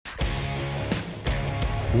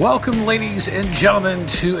Welcome, ladies and gentlemen,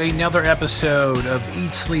 to another episode of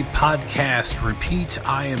Eat Sleep Podcast Repeat.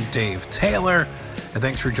 I am Dave Taylor, and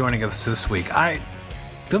thanks for joining us this week. I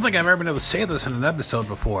don't think I've ever been able to say this in an episode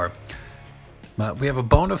before, but we have a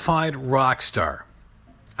bona fide rock star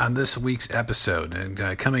on this week's episode.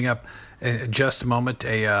 And coming up in just a moment,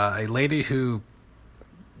 a lady who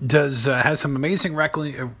has some amazing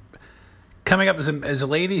wrestling. Coming up is a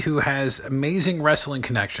lady who has amazing wrestling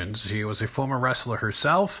connections. She was a former wrestler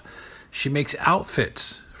herself. She makes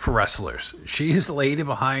outfits for wrestlers. She is the lady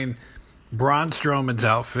behind Braun Strowman's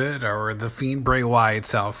outfit, or the Fiend Bray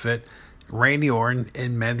Wyatt's outfit, Randy Orton,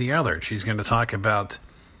 and many others. She's going to talk about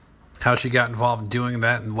how she got involved in doing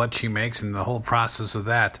that and what she makes and the whole process of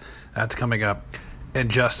that. That's coming up in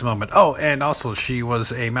just a moment. Oh, and also she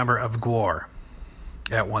was a member of GWAR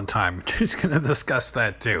at one time. She's going to discuss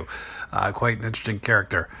that too. Quite an interesting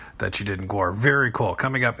character that she did in GWAR. Very cool.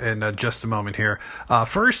 Coming up in just a moment here.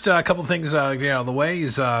 First, a couple things out of the way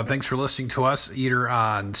is thanks for listening to us either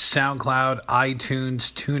on SoundCloud,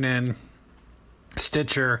 iTunes, TuneIn,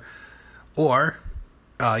 Stitcher, or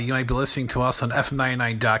you might be listening to us on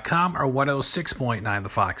FM99.com or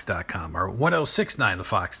 106.9thefox.com or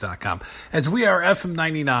 1069thefox.com, as we are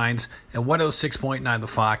FM99's and 106.9 The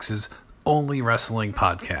Fox's only wrestling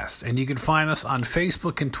podcast. And you can find us on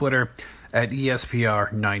Facebook and Twitter at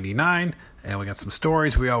ESPR99. And we got some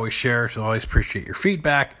stories we always share, so always appreciate your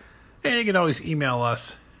feedback. And you can always email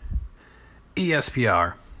us,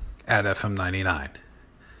 ESPR at FM99.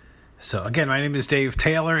 So again, my name is Dave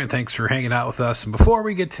Taylor, and thanks for hanging out with us. And before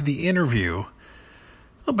we get to the interview, a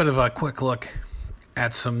little bit of a quick look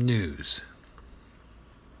at some news.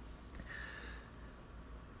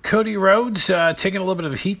 Cody Rhodes taking a little bit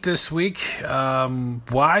of heat this week.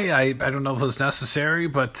 Why? I don't know if it was necessary,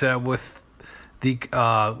 but with the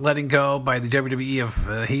letting go by the WWE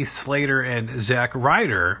of Heath Slater and Zack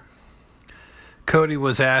Ryder, Cody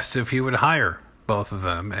was asked if he would hire both of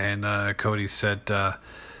them, and Cody said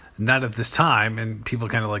not at this time. And people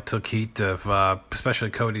kind of took heat of, especially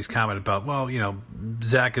Cody's comment about, well,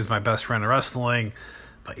 Zack is my best friend in wrestling,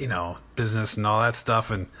 but business and all that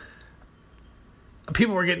stuff, and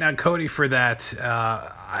people were getting on Cody for that.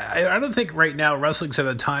 I don't think right now wrestling's at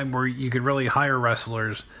a time where you could really hire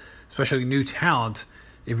wrestlers, especially new talent,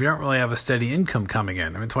 if you don't really have a steady income coming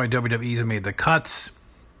in. I mean, that's why WWE's made the cuts,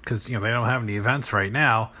 because they don't have any events right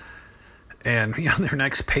now, and their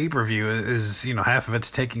next pay-per-view is half of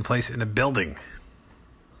it's taking place in a building.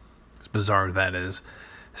 It's bizarre, that is.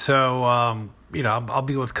 So I'll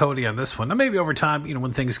be with Cody on this one. Now maybe over time,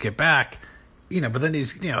 when things get back. But then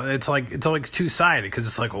he's, it's always two-sided, because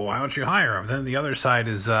it's like, well, why don't you hire him? Then the other side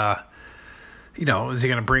is, is he going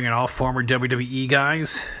to bring in all former WWE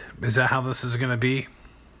guys? Is that how this is going to be?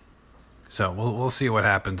 So we'll see what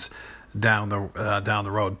happens down the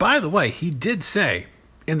road. By the way, he did say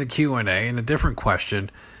in the Q&A, in a different question,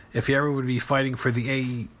 if he ever would be fighting for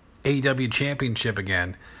the AEW Championship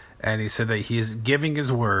again, and he said that he is giving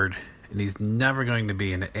his word, and he's never going to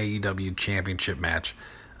be in an AEW Championship match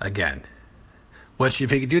again. Which,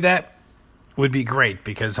 if he could do that, would be great,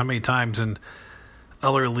 because how many times in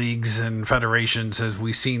other leagues and federations have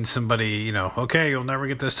we seen somebody, okay, you'll never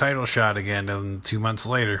get this title shot again, and 2 months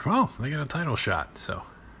later, well, they get a title shot. So,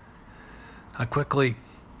 how quickly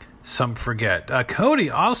some forget.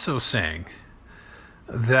 Cody also saying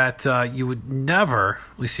that you would never,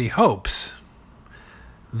 at least he hopes,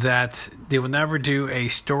 that they will never do a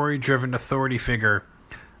story-driven authority figure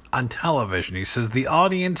on television. He says the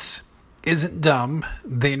audience isn't dumb.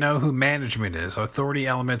 They know who management is. Authority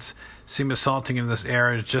elements seem assaulting in this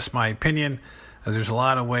era. It's just my opinion, as there's a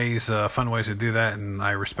lot of ways, fun ways to do that, and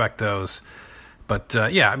I respect those. But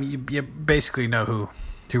you basically know who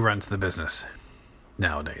runs the business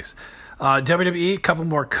nowadays. WWE, a couple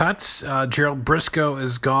more cuts. Gerald Briscoe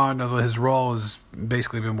is gone, although his role has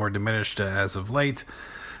basically been more diminished as of late.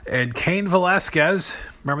 And Cain Velasquez,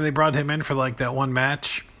 remember they brought him in for that one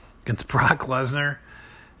match against Brock Lesnar?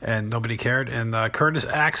 And nobody cared. And Curtis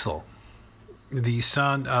Axel, the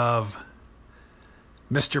son of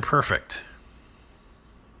Mr. Perfect,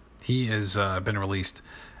 he has been released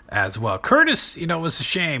as well. Curtis, was a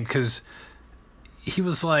shame, because he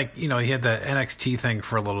was he had the NXT thing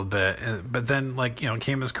for a little bit, but then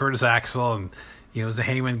came as Curtis Axel, and was a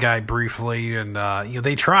Heyman guy briefly, and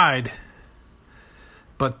they tried,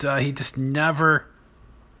 but he just never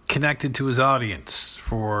connected to his audience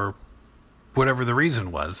for whatever the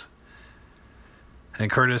reason was.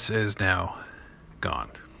 And Curtis is now gone.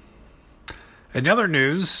 In other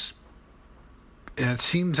news, and it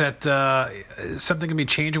seems that something can be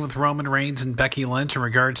changing with Roman Reigns and Becky Lynch in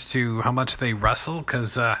regards to how much they wrestle,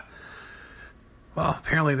 because Well,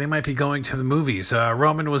 apparently they might be going to the movies.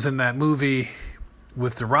 Roman was in that movie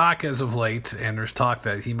with The Rock as of late, and there's talk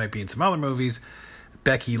that he might be in some other movies.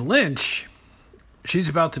 Becky Lynch, she's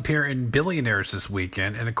about to appear in Billionaires this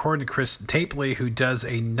weekend, and according to Chris Tapley, who does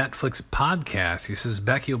a Netflix podcast, he says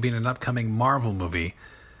Becky will be in an upcoming Marvel movie.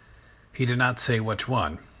 He did not say which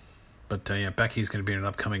one, but Becky's going to be in an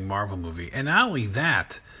upcoming Marvel movie. And not only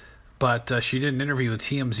that, but she did an interview with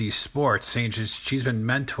TMZ Sports saying she's been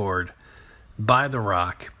mentored by The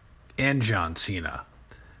Rock and John Cena.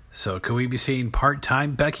 So could we be seeing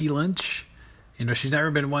part-time Becky Lynch? She's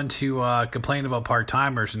never been one to complain about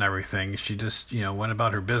part-timers and everything. She just, went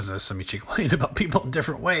about her business. I mean, she complained about people in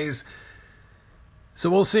different ways. So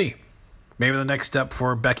we'll see. Maybe the next step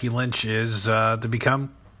for Becky Lynch is to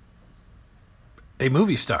become a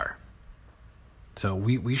movie star. So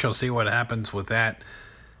we shall see what happens with that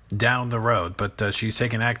down the road. But she's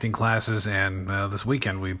taking acting classes, and this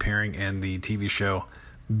weekend we'll be appearing in the TV show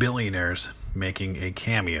Billionaires, making a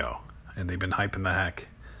cameo. And they've been hyping the heck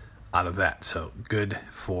out of that. So good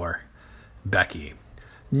for Becky.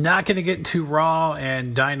 Not going to get into Raw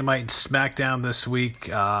and Dynamite SmackDown this week.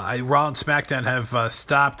 Raw and SmackDown have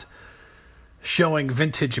stopped showing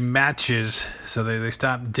vintage matches, so they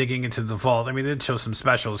stopped digging into the vault. I mean, they did show some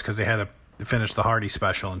specials because they had to finish the Hardy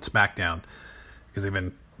special in SmackDown because they've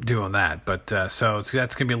been doing that. But so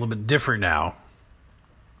that's going to be a little bit different now.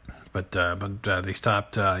 But they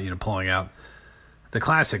stopped pulling out the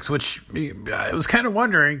classics, which I was kind of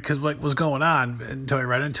wondering because what was going on until I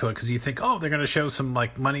read into it. Because you think, they're going to show some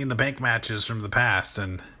like Money in the Bank matches from the past,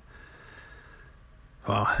 and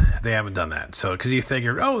well, they haven't done that. So because you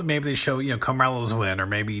figure, maybe they show Carmelo's win, or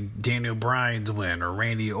maybe Daniel Bryan's win, or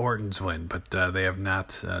Randy Orton's win, but they have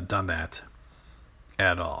not done that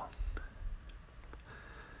at all.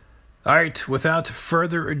 All right, without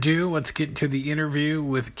further ado, let's get into the interview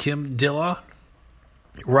with Kim Dilla,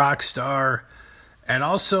 rock star, and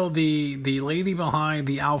also the lady behind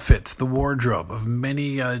the outfits, the wardrobe of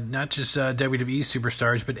many, not just WWE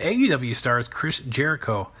superstars, but AEW stars, Chris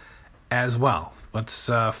Jericho as well. Let's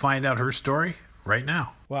find out her story right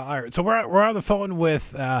now. Well, all right. So we're on the phone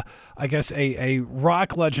with, I guess, a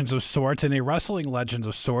rock legend of sorts and a wrestling legend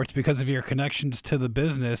of sorts because of your connections to the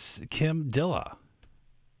business, Kim Dilla.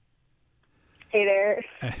 Hey there.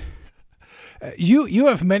 You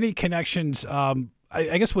have many connections, I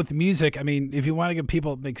guess, with music. I mean, if you want to give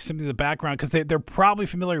people like something of the background, because they're probably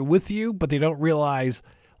familiar with you, but they don't realize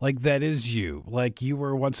like that is you. Like you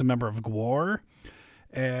were once a member of GWAR.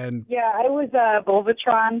 And yeah, I was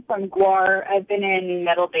Volvatron from GWAR. I've been in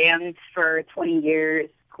metal bands for 20 years.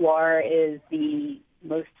 GWAR is the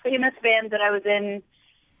most famous band that I was in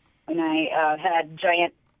when I had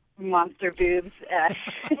giant monster boobs.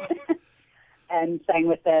 And sang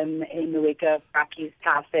with them in the wake of Rocky's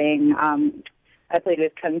passing. I played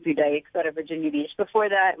with Kung Fu Dykes out of Virginia Beach. Before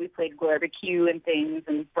that, we played Barbecue and things,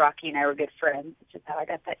 and Rocky and I were good friends, which is how I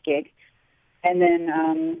got that gig. And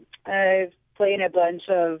then I've played in a bunch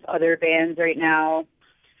of other bands right now.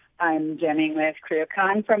 I'm jamming with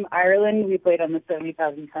Creocon from Ireland. We played on the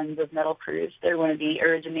 70,000 Tons of Metal cruise. They're one of the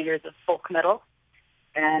originators of folk metal.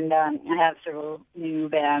 And I have several new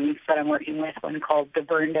bands that I'm working with, one called The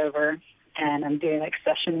Burned Over. And I'm doing like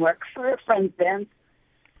session work for a friend's band.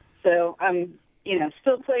 So I'm,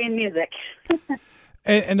 still playing music.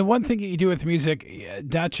 and the one thing that you do with music,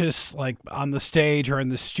 not just like on the stage or in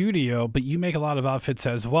the studio, but you make a lot of outfits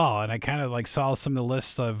as well. And I kind of like saw some of the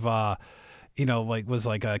lists of,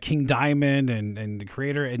 King Diamond and the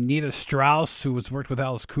creator Anita Strauss, who was worked with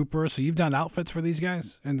Alice Cooper. So you've done outfits for these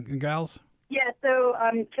guys and gals? Yeah, so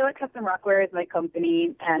Killer Custom Rockwear is my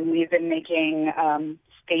company, and we've been making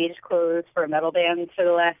stage clothes for metal bands for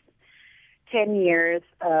the last 10 years.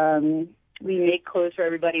 We make clothes for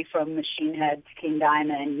everybody from Machine Head to King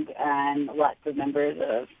Diamond and lots of members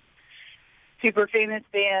of super famous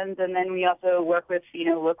bands. And then we also work with,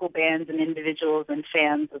 local bands and individuals and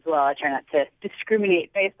fans as well. I try not to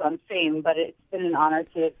discriminate based on fame, but it's been an honor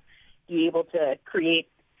to be able to create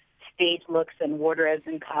stage looks and wardrobes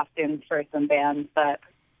and costumes for some bands that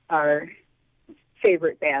are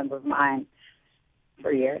favorite bands of mine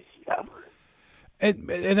for years. So,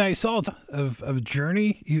 and I saw of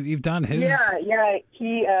Journey. You've done his. Yeah.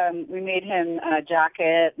 He we made him a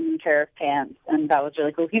jacket and a pair of pants, and that was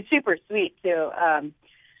really cool. He's super sweet too.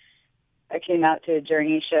 I came out to a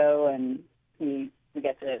Journey show, and we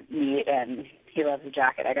got to meet, and he loves the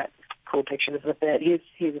jacket. I got cool pictures with it.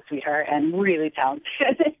 He's a sweetheart and really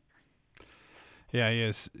talented. Yeah, he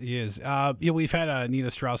is. We've had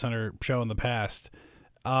Anita Strauss on our show in the past.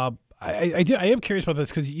 I am curious about this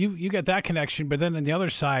because you get that connection, but then on the other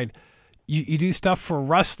side, you do stuff for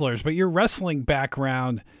wrestlers, but your wrestling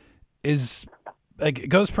background is like it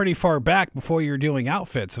goes pretty far back before you're doing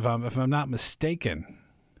outfits, if I'm not mistaken.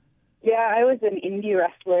 Yeah, I was an indie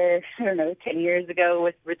wrestler, I don't know, 10 years ago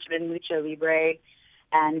with Richmond Lucha Libre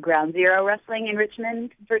and Ground Zero Wrestling in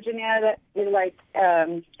Richmond, Virginia. That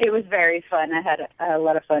it was very fun. I had a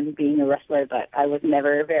lot of fun being a wrestler, but I was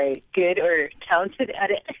never very good or talented at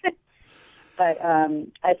it. But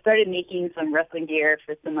I started making some wrestling gear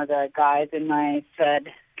for some of the guys in my fed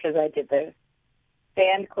because I did the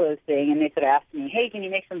band clothes thing, and they sort of asked me, hey, can you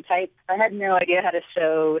make some tights? I had no idea how to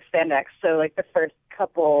sew spandex, so like the first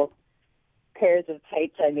couple pairs of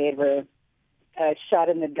tights I made were shot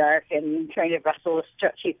in the dark and trying to wrestle with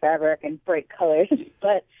stretchy fabric and bright colors.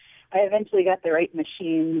 But I eventually got the right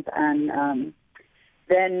machines, and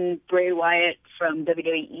then Bray Wyatt from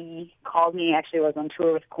WWE called me. Actually, I was on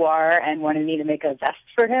tour with Guar and wanted me to make a vest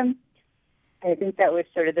for him. I think that was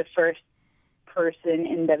sort of the first person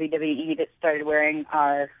in WWE that started wearing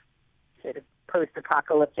our sort of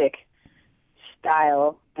post-apocalyptic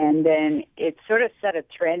style, and then it sort of set a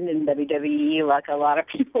trend in WWE. Like a lot of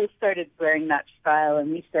people started wearing that style,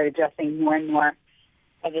 and we started dressing more and more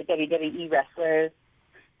as the WWE wrestlers.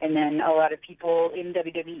 And then a lot of people in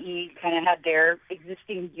WWE kind of had their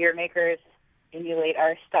existing gear makers emulate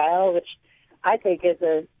our style, which I think is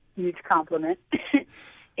a huge compliment.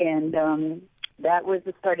 And that was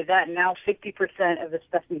the start of that. And now 50% of the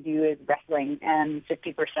stuff we do is wrestling, and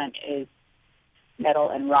 50% is metal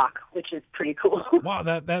and rock, which is pretty cool. Wow,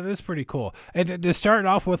 that is pretty cool. And to start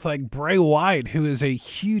off with, like Bray Wyatt, who is a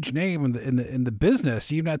huge name in the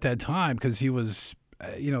business, even at that time, because he was,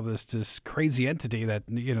 this crazy entity that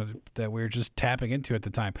that we were just tapping into at the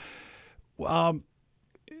time.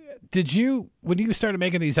 Did you, when you started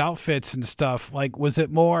making these outfits and stuff, like, was it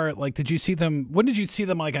more like, did you see them? When did you see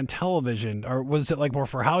them, like on television, or was it like more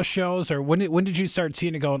for house shows, or when did you start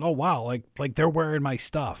seeing it going, oh wow, like they're wearing my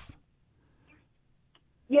stuff?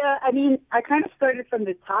 Yeah, I mean, I kind of started from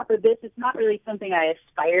the top of this. It's not really something I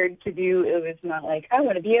aspired to do. It was not like, I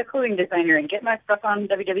want to be a clothing designer and get my stuff on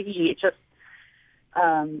WWE. It's just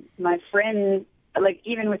my friend, like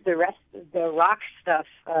even with the rest of the rock stuff,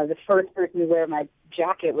 the first person to wear my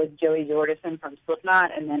jacket was Joey Jordison from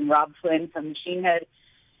Slipknot, and then Rob Flynn from Machine Head.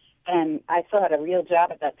 And I still had a real job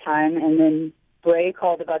at that time. And then Bray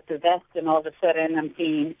called about the vest, and all of a sudden I'm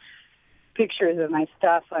seeing pictures of my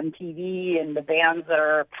stuff on TV, and the bands that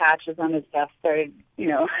are patches on his stuff started,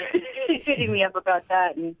 hitting me up about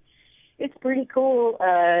that. And it's pretty cool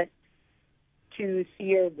to see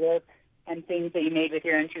your work and things that you made with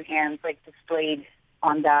your own two hands, like displayed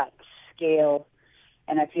on that scale.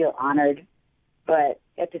 And I feel honored. But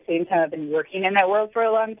at the same time, I've been working in that world for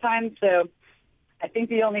a long time. So I think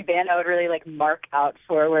the only band I would really like mark out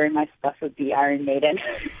for wearing my stuff would be Iron Maiden.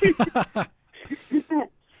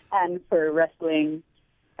 And for wrestling,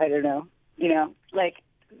 I don't know, like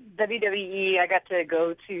WWE, I got to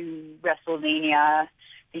go to WrestleMania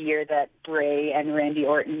the year that Bray and Randy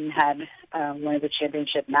Orton had one of the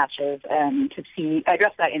championship matches, and I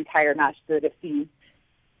dressed that entire match to see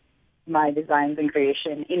my designs and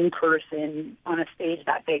creation in person on a stage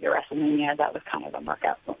that big at WrestleMania. That was kind of a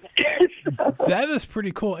markout moment. That is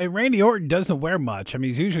pretty cool. And Randy Orton doesn't wear much. I mean,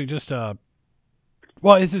 he's usually just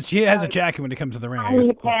he has a jacket when he comes to the ring.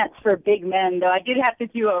 Tiny pants for big men, though. I did have to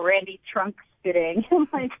do a Randy trunk fitting.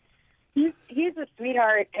 Like, he's a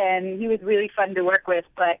sweetheart, and he was really fun to work with.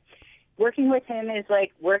 But working with him is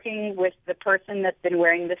like working with the person that's been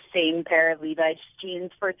wearing the same pair of Levi's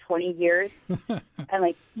jeans for 20 years. And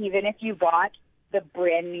like, even if you bought the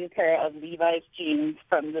brand new pair of Levi's jeans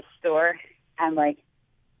from the store and like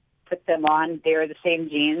put them on, they were the same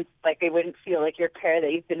jeans. Like, they wouldn't feel like your pair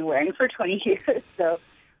that you've been wearing for 20 years. So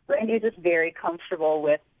Randy's just very comfortable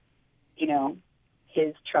with,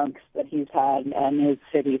 his trunks that he's had and his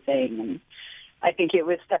city thing. And I think it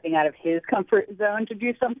was stepping out of his comfort zone to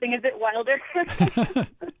do something a bit wilder.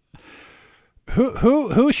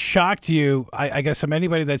 Who shocked you? I guess from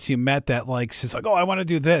anybody that you met that like says like, oh, I want to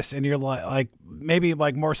do this, and you're like maybe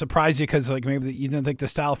like more surprised you because like maybe you didn't think the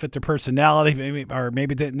style fit their personality,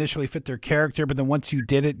 maybe didn't initially fit their character, but then once you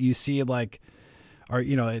did it, you see like, or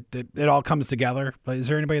it all comes together. But is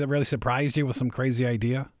there anybody that really surprised you with some crazy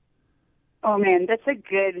idea? Oh man, that's a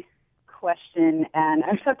good question, and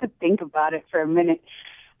I just have to think about it for a minute.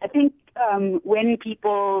 I think when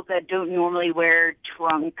people that don't normally wear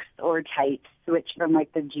trunks or tights switch from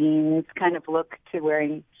like the jeans kind of look to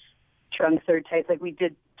wearing trunks or tights, like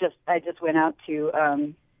I just went out to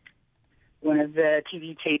one of the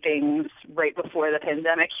TV tapings right before the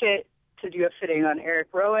pandemic hit to do a fitting on Eric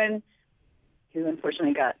Rowan, who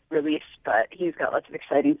unfortunately got released, but he's got lots of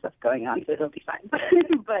exciting stuff going on, so he'll be fine. But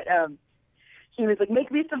he was like,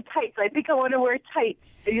 make me some tights. I think I want to wear tights.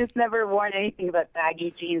 He's never worn anything but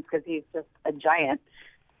baggy jeans because he's just a giant.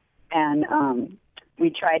 And we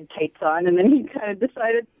tried tights on, and then he kind of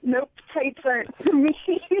decided, nope, tights aren't for me,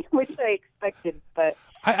 which I expected. But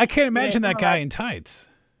I can't imagine that guy in tights.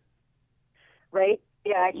 Right?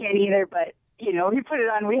 Yeah, I can't either, but, you know, he put it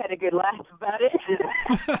on. We had a good laugh about it.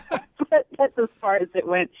 But that's as far as it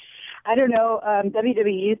went. I don't know.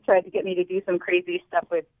 WWE's tried to get me to do some crazy stuff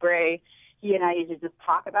with Bray. He and I used to just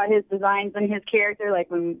talk about his designs and his character, like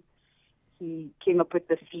when he came up with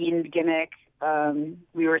the Fiend gimmick.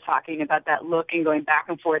 We were talking about that look and going back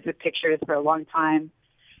and forth with pictures for a long time.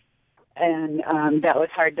 And that was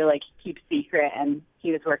hard to, like, keep secret. And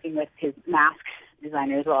he was working with his mask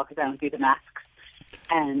designer as well, because I don't do the masks.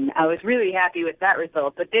 And I was really happy with that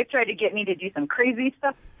result. But they've tried to get me to do some crazy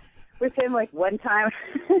stuff with him. Like, one time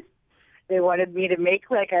they wanted me to make,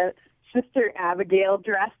 like, a Sister Abigail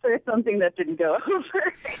dress or something that didn't go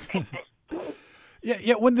over.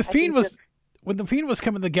 Yeah. When the Fiend was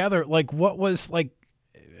coming together, like, what was, like,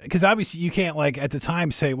 because obviously you can't, like, at the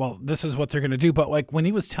time say, well, this is what they're going to do. But, like, when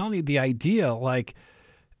he was telling you the idea, like,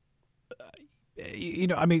 you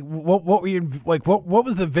know, I mean, what were you, like, what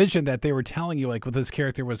was the vision that they were telling you, like, what this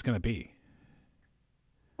character was going to be?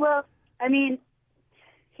 Well, I mean,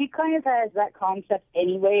 he kind of has that concept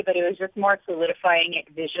anyway, but it was just more solidifying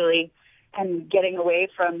it visually and getting away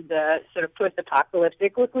from the sort of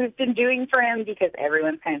post-apocalyptic look we've been doing for him, because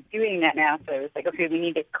everyone's kind of doing that now. So it was like, okay, we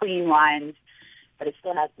need to clean lines, but it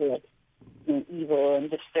still has to be, like, you know, evil and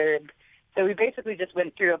disturbed. So we basically just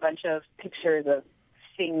went through a bunch of pictures of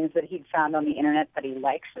things that he'd found on the internet that he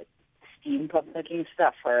likes, like steampunk-looking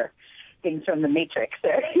stuff or things from the Matrix.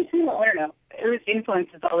 Or, I don't know. It was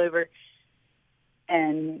influences all over.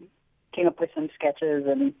 And came up with some sketches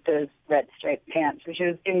and those red striped pants, which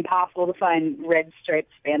was impossible to find red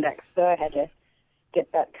striped spandex, so I had to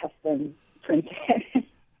get that custom printed.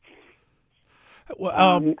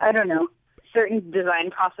 Well, I don't know. Certain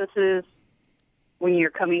design processes, when you're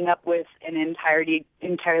coming up with an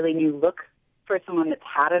entirely new look for someone that's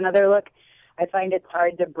had another look, I find it's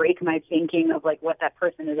hard to break my thinking of, like, what that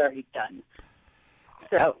person has already done.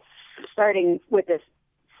 So starting with this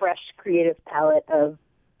fresh creative palette of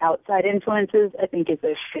outside influences, I think, is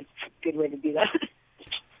a good way to do that.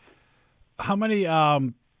 How many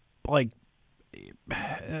like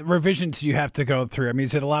revisions do you have to go through? I mean,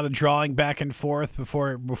 is it a lot of drawing back and forth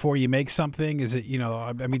before you make something? Is it, you know,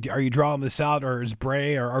 I mean, are you drawing this out, or is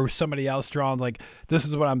Bray or somebody else drawing, like, this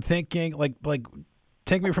is what I'm thinking? Like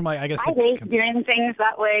take me from, like, I guess I hate doing things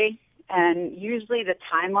that way. And usually the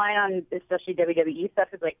timeline on especially WWE stuff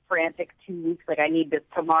is like frantic 2 weeks. Like, I need this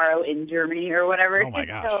tomorrow in Germany or whatever. Oh my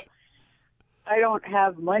gosh. So I don't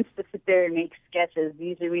have months to sit there and make sketches.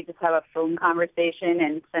 Usually we just have a phone conversation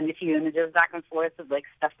and send a few images back and forth of, like,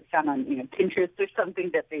 stuff we found on, you know, Pinterest or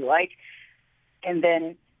something that they like. And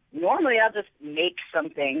then normally I'll just make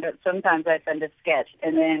something, but sometimes I send a sketch.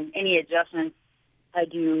 And then any adjustments I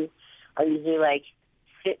do are usually, like,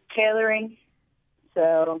 fit tailoring.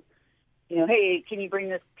 So, you know, hey, can you bring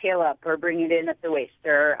this tail up or bring it in at the waist,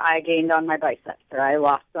 or I gained on my biceps, or I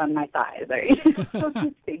lost on my thighs, or, you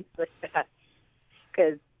know, things like that.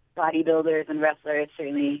 Because bodybuilders and wrestlers,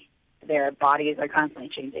 certainly their bodies are constantly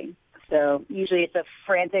changing. So usually it's a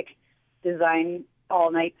frantic design,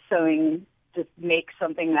 all-night sewing, just make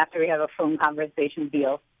something after we have a phone conversation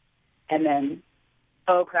deal. And then,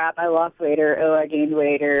 oh, crap, I lost weight, or, oh, I gained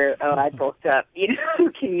weight, or, oh, I bulked up. You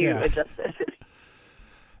know, can you adjust this?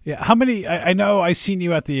 Yeah, how many? I know I seen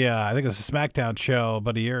you at the I think it was a SmackDown show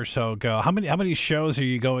about a year or so ago. How many shows are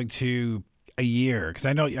you going to a year? Because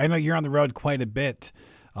I know you're on the road quite a bit,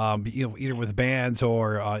 you know, either with bands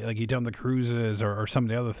or like you've done the cruises or some of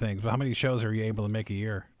the other things. But how many shows are you able to make a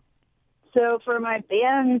year? So for my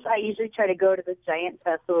bands, I usually try to go to the giant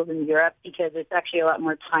festivals in Europe, because it's actually a lot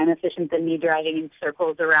more time efficient than me driving in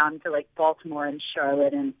circles around to, like, Baltimore and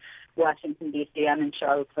Charlotte and Washington, D.C. I'm in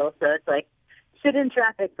Charlottesville, so it's like sit in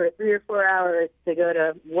traffic for 3 or 4 hours to go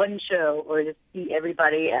to one show, or just see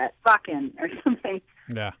everybody at Bakken or something.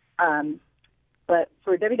 Yeah. But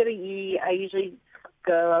for WWE, I usually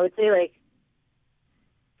go, I would say, like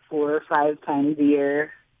 4 or 5 times a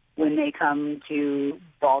year when they come to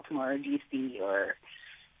Baltimore or D.C. or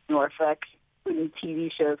Norfolk. When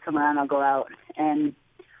TV shows come around, I'll go out. And,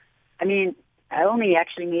 I mean, I only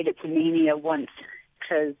actually made it to Mania once,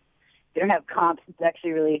 because they don't have comps. It's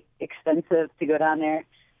actually really expensive to go down there,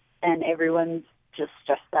 and everyone's just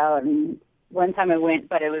stressed out. And one time I went,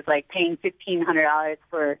 but it was like paying $1,500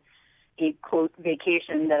 for a quote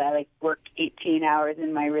vacation that I like worked 18 hours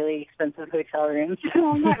in my really expensive hotel room.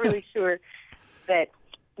 So I'm not really sure that,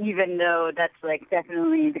 even though that's like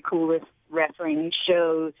definitely the coolest wrestling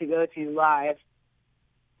show to go to live,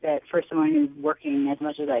 that for someone who's working as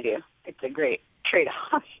much as I do, it's a great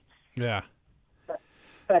trade-off. Yeah.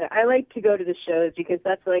 But I like to go to the shows because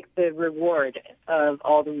that's like the reward of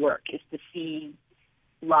all the work, is to see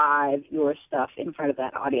live your stuff in front of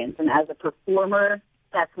that audience. And as a performer,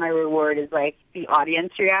 that's my reward, is like the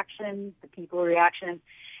audience reaction, the people reaction.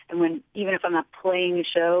 And when, even if I'm not playing a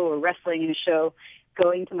show or wrestling in a show,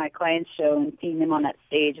 going to my client's show and seeing them on that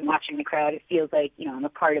stage and watching the crowd, it feels like, I'm a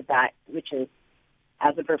part of that, which is,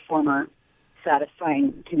 as a performer,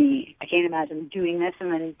 satisfying to me. I can't imagine doing this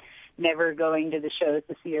and then never going to the shows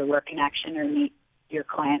to see your work in action or meet your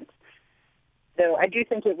clients. So I do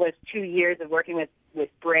think it was 2 years of working with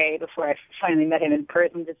Bray before I finally met him in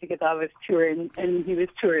person, just because I was touring and he was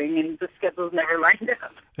touring and the schedules never lined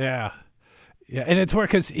up. Yeah. Yeah, and it's weird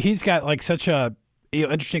because he's got like such a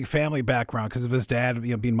interesting family background because of his dad,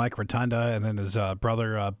 being Mike Rotunda, and then his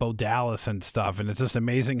brother Bo Dallas and stuff. And it's just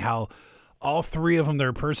amazing how all three of them,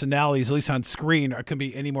 their personalities, at least on screen, can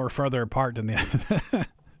be any more further apart than the other.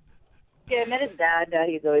 Yeah, I met his dad.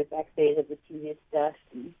 He's always backstage at the TV stuff.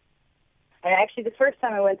 And actually, the first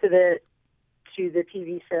time I went to the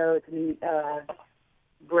TV show to meet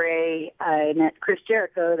Bray, I met Chris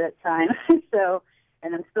Jericho that time.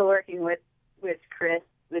 And I'm still working with Chris,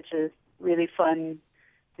 which is really fun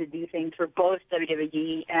to do things for both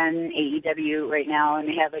WWE and AEW right now, and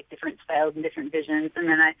they have like different styles and different visions. And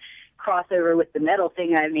then I cross over with the metal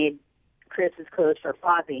thing. I made Chris's clothes for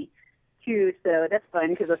Fozzy too, so that's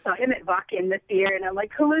fun because I saw him at Vakken this year, and I'm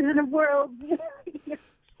like, Collision of Worlds.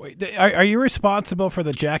 Wait, are you responsible for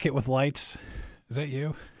the jacket with lights? Is that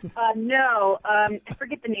you? No, I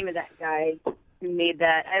forget the name of that guy who made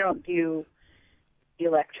that. I don't do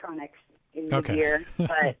electronics in the gear,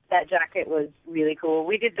 but that jacket was really cool.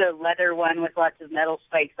 We did the leather one with lots of metal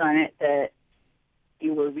spikes on it that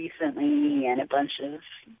you wore recently, and a bunch of,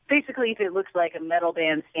 basically, if it looks like a metal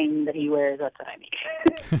band thing that he wears, that's what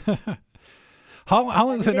I mean. How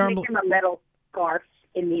long is it normally? A metal scarf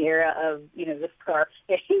in the era of the scarf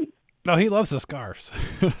thing. No, he loves the scarves.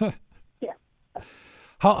 Yeah.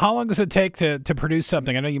 How long does it take to produce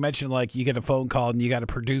something? I know you mentioned like you get a phone call and you got to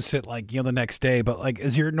produce it like the next day, but like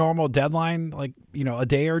is your normal deadline like a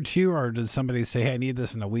day or two, or does somebody say, hey, I need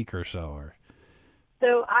this in a week or so? Or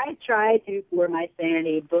so I try to, for my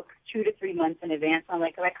sanity, book 2 to 3 months in advance on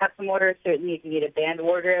like my custom orders. Certainly, you can get a band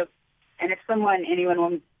wardrobe, and if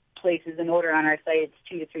anyone places an order on our site, it's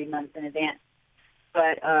 2 to 3 months in advance.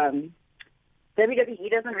 But WWE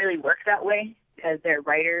doesn't really work that way because they're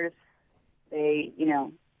writers. They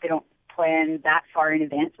don't plan that far in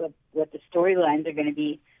advance what the storylines are going to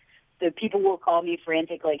be. So people will call me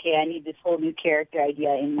frantic, like, hey, I need this whole new character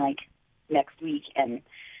idea in, like, next week. And,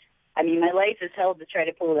 I mean, my life is hell to try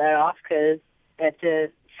to pull that off because I have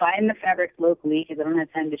to find the fabrics locally because I don't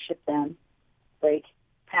have time to ship them. Like,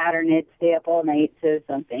 pattern it, stay up all night to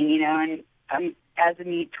something, and I'm, as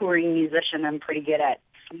a touring musician, I'm pretty good at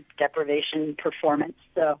sleep deprivation performance.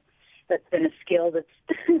 So that's been a skill but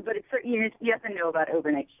it's, you have to know about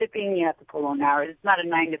overnight shipping. You have to pull long hours. It's not a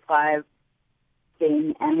 9 to 5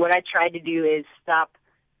 thing. And what I tried to do is stop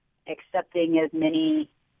accepting as many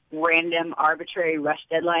random arbitrary rush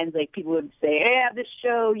deadlines. Like people would say, hey, I have this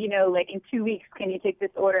show, like in 2 weeks, can you take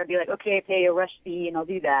this order? I'd be like, okay, pay a rush fee and I'll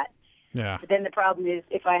do that. Yeah. But then the problem is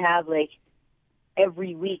if I have like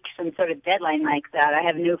every week some sort of deadline like that, I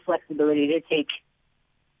have no flexibility to take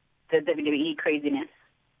the WWE craziness.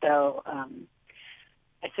 So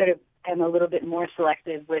I sort of am a little bit more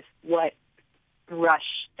selective with what rush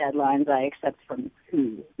deadlines I accept from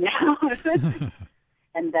who now.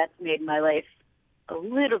 And that's made my life a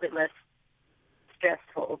little bit less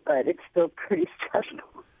stressful, but it's still pretty stressful.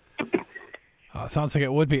 Sounds like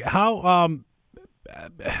it would be. How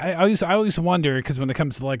I always wonder, because when it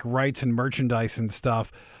comes to like rights and merchandise and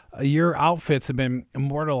stuff, your outfits have been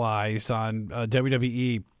immortalized on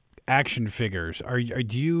WWE action figures.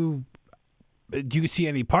 Do you see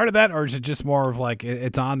any part of that, or is it just more of like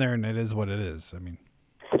it's on there and it is what it is? I mean,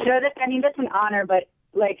 that's an honor, but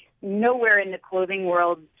like nowhere in the clothing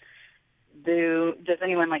world does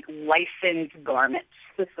anyone like license garments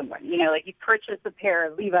to someone. Like you purchase a pair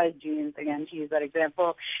of Levi's jeans, again to use that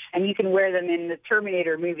example, and you can wear them in the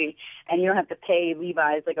Terminator movie, and you don't have to pay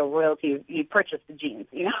Levi's like a royalty. You purchase the jeans.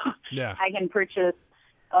 Yeah. I can purchase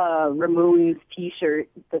Ramones T-shirt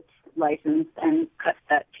that's licensed and cut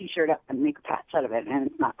that T-shirt up and make a patch out of it, and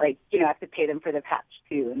it's not like I have to pay them for the patch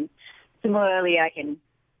too. And similarly, I can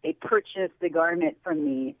they purchase the garment from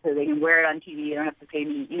me so they can wear it on TV. You don't have to pay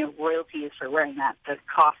me, royalties for wearing that. The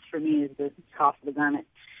cost for me is the cost of the garment.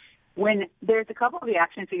 When there's a couple of the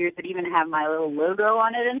action figures that even have my little logo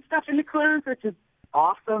on it and stuff in the clothes, which is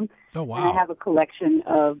awesome. Oh, wow. And I have a collection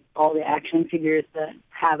of all the action figures that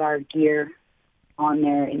have our gear on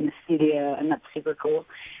there in the studio, and that's super cool.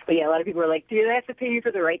 But yeah, a lot of people are like, do they have to pay you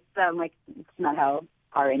for the rights? I'm like, it's not how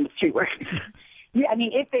our industry works. Yeah, I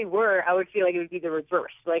mean, if they were, I would feel like it would be the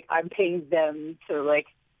reverse. Like, I'm paying them to, like,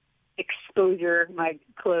 exposure my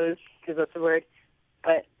clothes, because that's the word.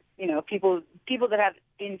 But, people that have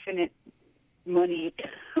infinite money,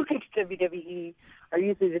 like WWE, are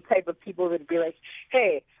usually the type of people that would be like,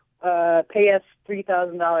 hey, pay us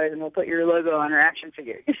 $3,000 and we'll put your logo on our action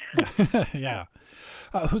figure. Yeah.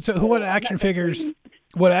 So what action figures?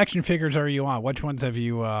 What action figures are you on? Which ones have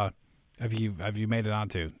you made it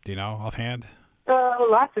onto? Do you know offhand?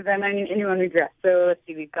 Lots of them. I mean, anyone we dress. So let's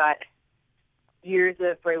see, we've got years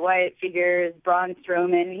of Bray Wyatt figures, Braun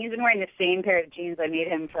Strowman. He's been wearing the same pair of jeans I made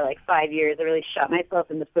him for like 5 years. I really shot myself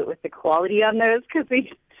in the foot with the quality on those because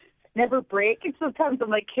they never break. And sometimes I'm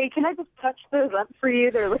like, hey, can I just touch those up for you?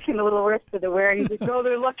 They're looking a little worse than they wear. And he's like, no,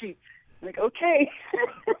 they're lucky. I'm like, okay.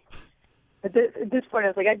 At this point, I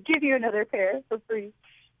was like, I'd give you another pair for free.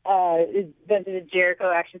 Vintage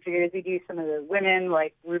Jericho action figures. We do some of the women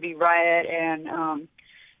like Ruby Riott and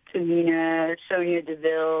Tamina, Sonya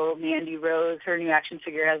Deville, Mandy Rose. Her new action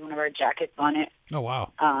figure has one of our jackets on it. Oh,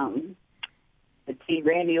 wow. Let's see,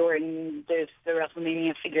 Randy Orton. There's the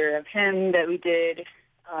WrestleMania figure of him that we did.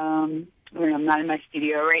 I'm not in my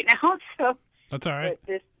studio right now, so that's all right.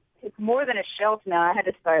 But it's more than a shelf now. I had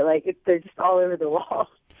to start they're just all over the wall.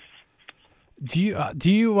 Do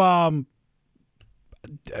you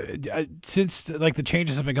since like the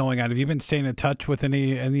changes have been going on, have you been staying in touch with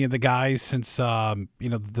any of the guys since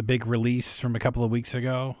the big release from a couple of weeks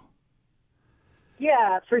ago?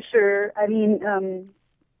 Yeah, for sure. I mean,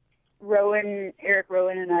 Eric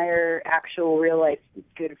Rowan and I are actual real life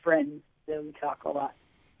good friends, so we talk a lot.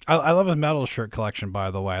 I love his metal shirt collection, by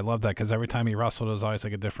the way. I love that because every time he wrestled, it was always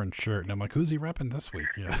like a different shirt. And I'm like, who's he repping this week?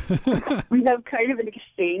 Yeah. We have kind of an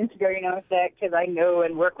exchange going on with that because I know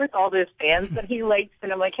and work with all those bands that he likes.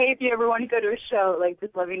 And I'm like, hey, if you ever want to go to a show,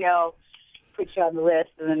 just let me know. Put you on the list.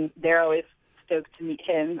 And then they're always stoked to meet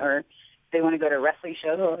him. Or if they want to go to a wrestling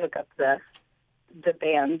show, he'll hook up the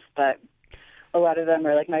bands. But a lot of them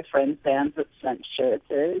are like my friends' bands that sent shirts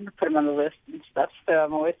or put them on the list and stuff. So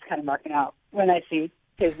I'm always kind of marking out when I see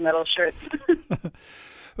his metal shirts.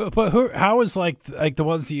 But how is like the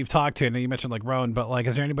ones that you've talked to? And you mentioned like Rowan, but like,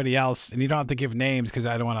 is there anybody else? And you don't have to give names because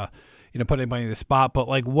I don't want to, put anybody in the spot. But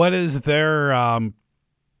like, what is their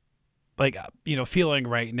feeling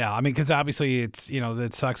right now? I mean, because obviously it's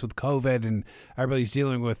it sucks with COVID and everybody's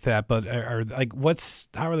dealing with that. But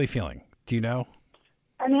how are they feeling? Do you know?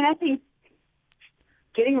 I mean, I think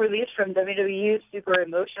getting released from WWE is super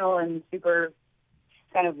emotional and super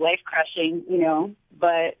kind of life-crushing,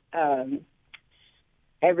 but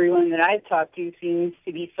everyone that I've talked to seems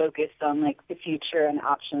to be focused on, the future and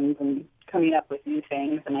options and coming up with new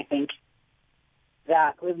things, and I think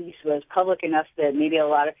that release was public enough that maybe a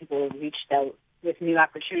lot of people have reached out with new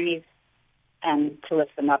opportunities and to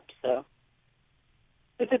lift them up, so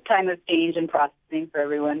it's a time of change and processing for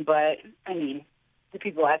everyone, but, I mean, the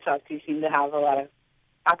people I've talked to seem to have a lot of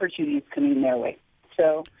opportunities coming their way,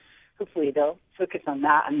 so hopefully they'll focus on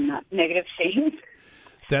that and not negative things.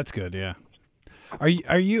 That's good, yeah. Are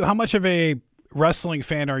you? How much of a wrestling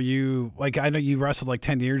fan are you? Like, I know you wrestled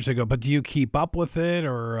 10 years ago, but do you keep up with it,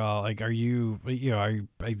 or are you? Did you? I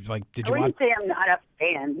wouldn't say I'm not a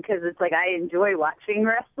fan because it's I enjoy watching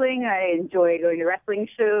wrestling. I enjoy going to wrestling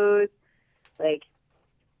shows.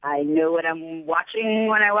 I know what I'm watching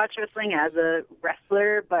when I watch wrestling as a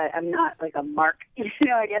wrestler, but I'm not a mark.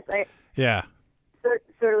 I guess Yeah.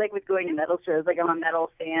 Sort of like with going to metal shows. I'm a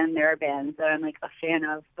metal fan. There are bands that I'm a fan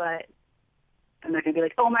of, but I'm not going to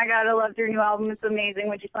be oh my God, I loved your new album. It's amazing.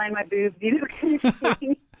 Would you sign my boobs?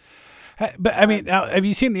 But I mean, have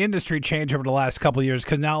you seen the industry change over the last couple of years?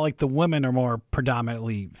 Because now the women are more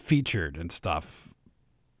predominantly featured and stuff.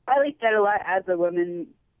 I like that a lot as a woman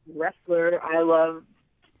wrestler. I love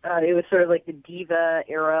it was sort of the diva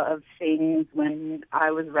era of things when I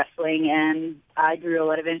was wrestling, and I drew a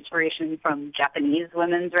lot of inspiration from Japanese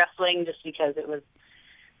women's wrestling just because it was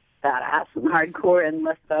badass and hardcore and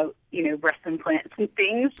less about, breast implants and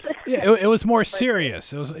things. Yeah, it was more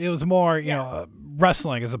serious. It was more,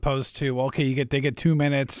 wrestling as opposed to, they get 2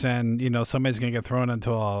 minutes and, somebody's going to get thrown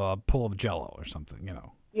into a pool of Jell-O or something,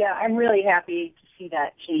 Yeah, I'm really happy to see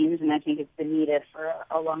that change, and I think it's been needed for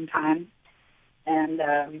a long time. and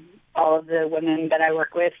all of the women that I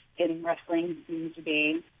work with in wrestling seem to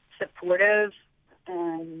be supportive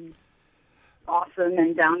and awesome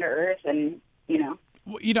and down to earth, and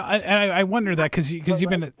Well, I wonder that because you've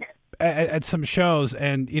been at some shows,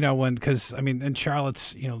 and because in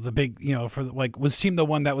Charlotte's the big for seemed the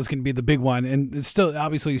one that was going to be the big one, and it's still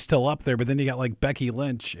obviously still up there, but then you got like Becky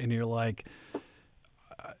Lynch, and you're like,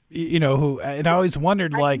 who, and I always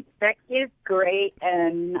wondered like Becky's great,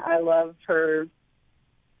 and I love her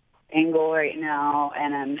angle right now,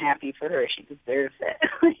 and I'm happy for her. She deserves it.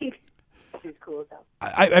 She's cool as hell.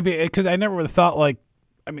 I mean, because I never would have thought like.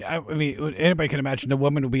 I mean, anybody can imagine a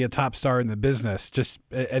woman will be a top star in the business just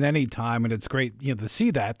at any time, and it's great, to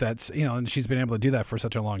see that. That's and she's been able to do that for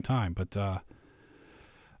such a long time. But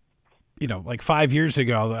like 5 years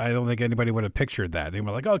ago, I don't think anybody would have pictured that. They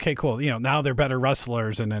were like, okay, cool. Now they're better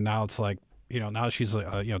wrestlers, and then now it's like, now she's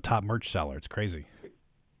a top merch seller. It's crazy.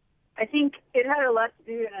 I think it had a lot to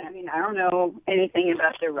do. I don't know anything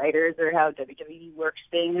about the writers or how WWE works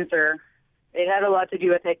things, or it had a lot to do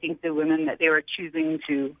with, I think, the women that they were choosing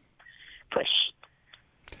to push.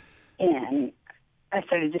 And I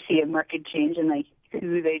started to see a market change in like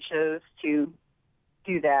who they chose to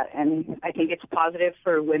do that. And I think it's positive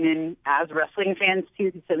for women as wrestling fans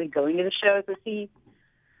too, constantly going to the shows to see.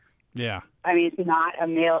 Yeah. I mean, it's not a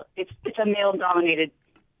male. It's a male-dominated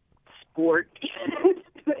sport,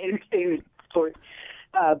 entertainment sport,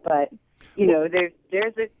 but.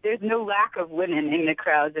 There's no lack of women in the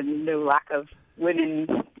crowds and no lack of women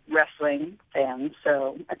wrestling fans.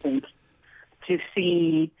 So I think to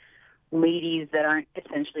see ladies that aren't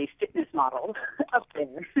essentially fitness models up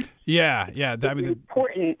there, yeah,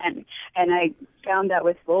 important. And I found that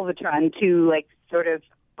with Volvatron too. Like, sort of,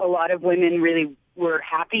 a lot of women really were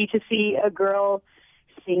happy to see a girl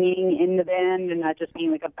singing in the band and not just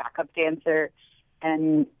being like a backup dancer.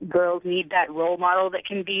 And girls need that role model that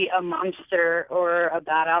can be a monster or a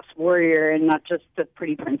badass warrior and not just a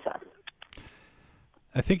pretty princess.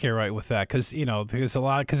 I think you're right with that because, there's a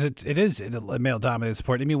lot, because it is a male-dominated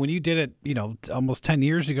sport. I mean, when you did it, almost 10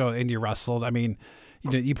 years ago and you wrestled, I mean,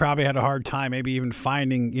 you probably had a hard time maybe even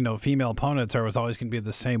finding, female opponents, or it was always going to be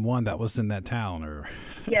the same one that was in that town. Or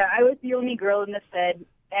Yeah, I was the only girl in the Fed,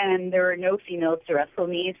 and there were no females to wrestle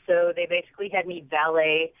me, so they basically had me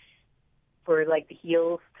valet for like the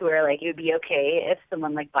heels, to where like it would be okay if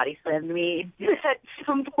someone like body slammed me at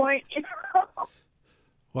some point.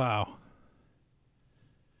 Wow.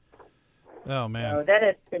 Oh man. So that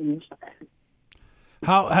has been.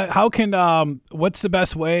 How can what's the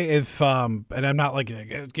best way if and I'm not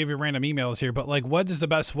like give you random emails here, but like what is the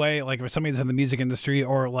best way, like if somebody's in the music industry,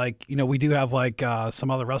 or like we do have like some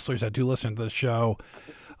other wrestlers that do listen to the show,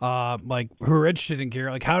 like who are interested in gear,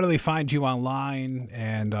 like how do they find you online,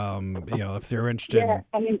 and if they're interested? Yeah,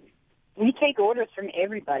 I mean, we take orders from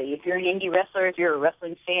everybody. If you're an indie wrestler, if you're a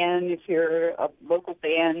wrestling fan, if you're a local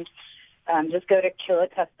band, just go to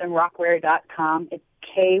KillaCustomRockwear.com. It's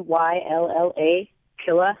Kylla,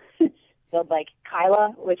 Killa, spelled like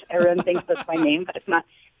Kyla, which everyone thinks that's my name, but it's not.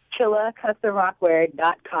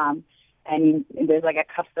 KillaCustomRockwear.com, and there's like a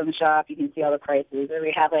custom shop. You can see all the prices. Or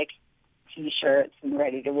we have like T-shirts and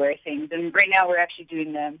ready-to-wear things. And right now we're actually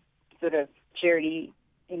doing the sort of charity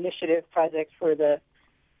initiative project for the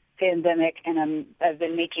pandemic, and I've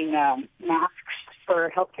been making masks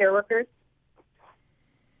for healthcare workers.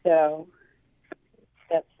 So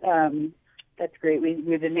that's great.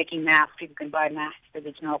 We've been making masks. People can buy masks for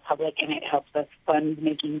the general public, and it helps us fund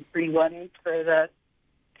making free ones for the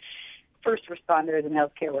first responders and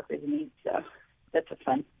healthcare workers in need. So that's a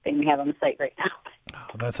fun thing we have on the site right now.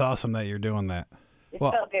 Oh, that's awesome that you're doing that. It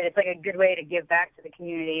felt good. It's like a good way to give back to the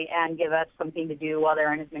community and give us something to do while there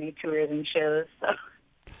aren't as many tours and shows. So.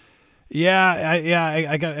 Yeah,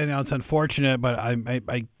 I got. It's unfortunate, but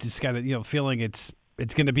I just got a feeling it's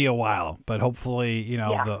going to be a while, but hopefully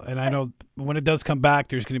and I know when it does come back,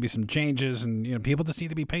 there's going to be some changes, and people just need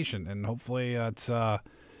to be patient, and hopefully it's we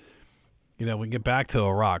can get back to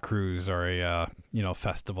a rock cruise or a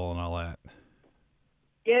festival and all that.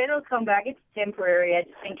 Yeah, it'll come back. It's temporary. I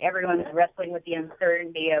just think everyone's wrestling with the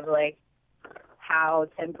uncertainty of like how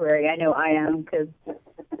temporary. I know I am, because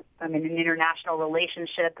I'm in an international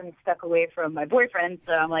relationship and stuck away from my boyfriend.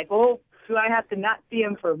 So I'm like, well, do I have to not see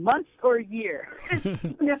him for months or a year?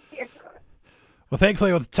 Well,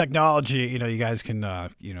 thankfully with technology, you guys can,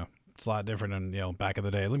 it's a lot different than, back in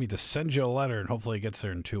the day. Let me just send you a letter and hopefully it gets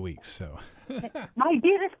there in 2 weeks. So, my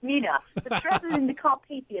dearest Nina, the treasure in the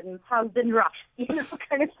Carpathians has been rushed,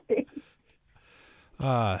 kind of thing.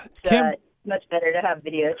 Kim, much better to have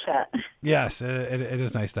video chat. Yes, it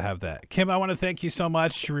is nice to have that. Kim, I want to thank you so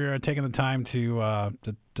much for taking the time to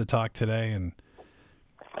talk today, and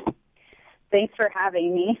Thanks for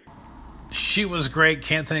having me. She was great.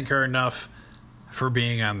 Can't thank her enough for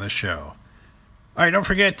being on the show. All right, don't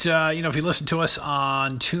forget, if you listen to us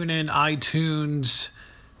on TuneIn, iTunes,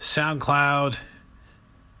 SoundCloud,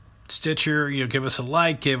 Stitcher, give us a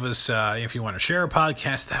like, give us, if you want to share a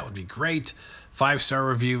podcast, that would be great. 5-star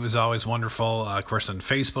review is always wonderful. Of course, on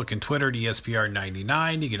Facebook and Twitter,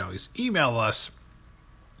 ESPR99. You can always email us,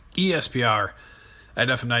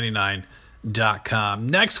 ESPR@FM99.com.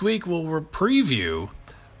 Next week, we'll preview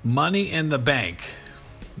Money in the Bank.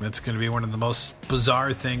 That's going to be one of the most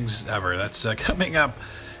bizarre things ever. That's coming up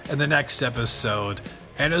in the next episode.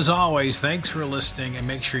 And as always, thanks for listening, and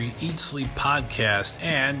make sure you eat, sleep, podcast,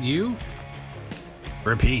 and you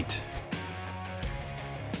repeat.